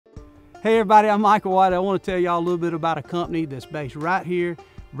Hey everybody, I'm Michael Waddell. I want to tell y'all a little bit about a company that's based right here,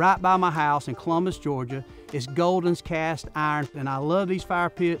 right by my house in Columbus, Georgia. It's Golden's Cast Iron, and I love these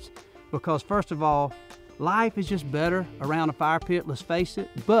fire pits because first of all, life is just better around a fire pit, let's face it.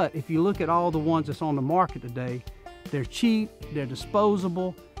 But if you look at all the ones that's on the market today, they're cheap, they're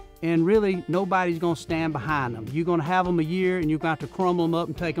disposable, and really nobody's gonna stand behind them. You're gonna have them a year and you're gonna have to crumble them up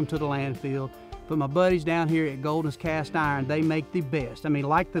and take them to the landfill. But my buddies down here at Golden's Cast Iron, they make the best. I mean,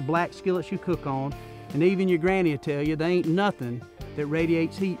 like the black skillets you cook on, and even your granny will tell you, there ain't nothing that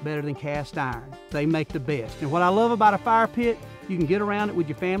radiates heat better than cast iron. They make the best. And what I love about a fire pit, you can get around it with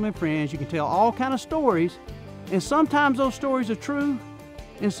your family and friends, you can tell all kind of stories, and sometimes those stories are true,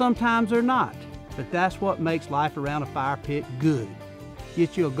 and sometimes they're not. But that's what makes life around a fire pit good.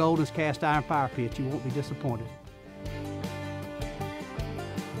 Get you a Golden's Cast Iron fire pit, you won't be disappointed.